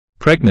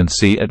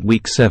Pregnancy at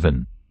week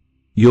 7.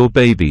 Your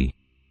baby.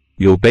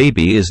 Your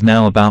baby is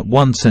now about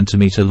 1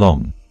 centimeter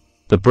long.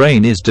 The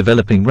brain is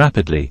developing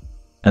rapidly,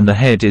 and the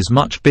head is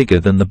much bigger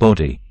than the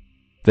body.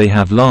 They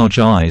have large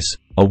eyes,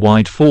 a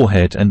wide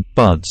forehead and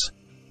buds,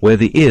 where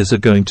the ears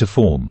are going to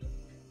form.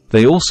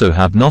 They also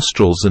have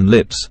nostrils and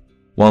lips,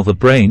 while the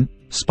brain,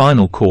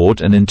 spinal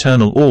cord and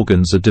internal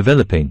organs are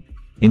developing,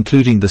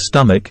 including the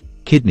stomach,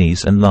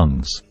 kidneys and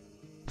lungs.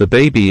 The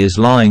baby is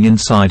lying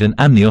inside an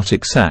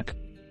amniotic sac,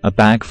 a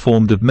bag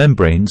formed of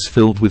membranes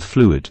filled with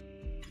fluid.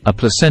 A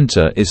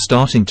placenta is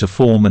starting to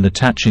form and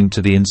attaching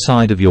to the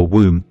inside of your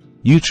womb,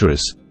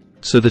 uterus,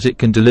 so that it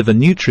can deliver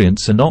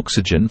nutrients and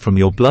oxygen from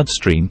your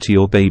bloodstream to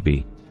your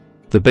baby.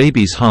 The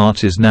baby's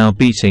heart is now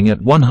beating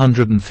at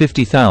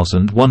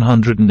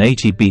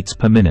 150,180 beats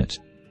per minute.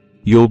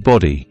 Your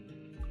body.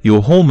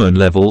 Your hormone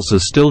levels are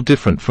still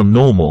different from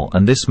normal,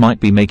 and this might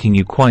be making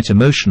you quite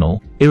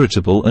emotional,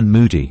 irritable and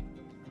moody.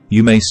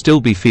 You may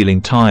still be feeling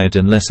tired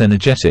and less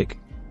energetic,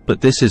 but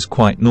this is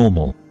quite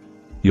normal.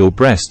 Your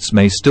breasts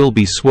may still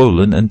be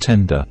swollen and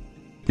tender.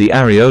 The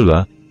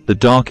areola, the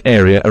dark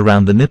area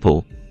around the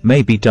nipple,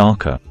 may be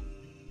darker.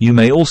 You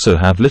may also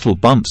have little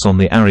bumps on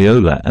the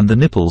areola and the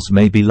nipples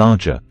may be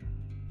larger.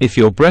 If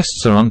your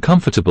breasts are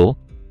uncomfortable,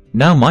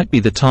 now might be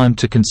the time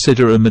to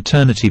consider a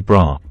maternity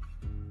bra.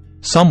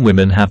 Some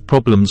women have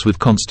problems with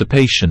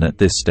constipation at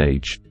this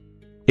stage.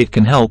 It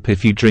can help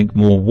if you drink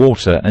more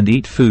water and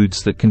eat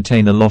foods that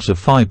contain a lot of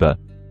fiber,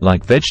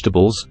 like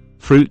vegetables,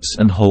 fruits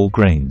and whole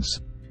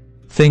grains.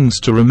 Things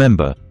to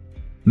remember.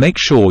 Make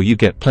sure you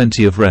get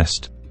plenty of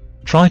rest.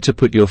 Try to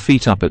put your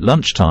feet up at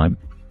lunchtime,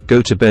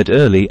 go to bed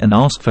early and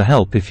ask for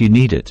help if you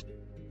need it,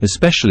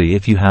 especially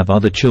if you have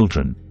other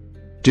children.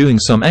 Doing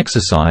some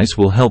exercise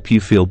will help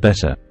you feel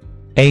better.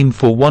 Aim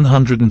for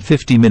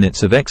 150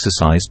 minutes of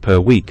exercise per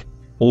week,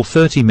 or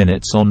 30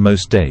 minutes on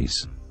most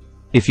days.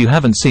 If you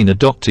haven't seen a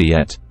doctor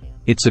yet,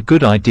 it's a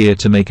good idea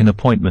to make an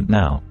appointment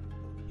now.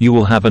 You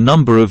will have a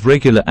number of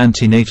regular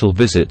antenatal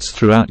visits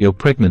throughout your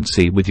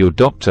pregnancy with your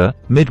doctor,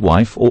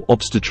 midwife or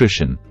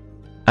obstetrician.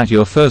 At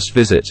your first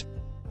visit,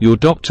 your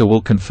doctor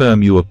will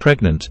confirm you are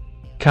pregnant,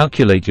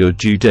 calculate your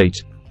due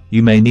date,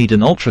 you may need an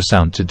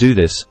ultrasound to do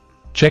this,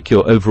 check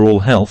your overall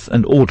health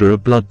and order a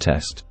blood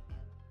test.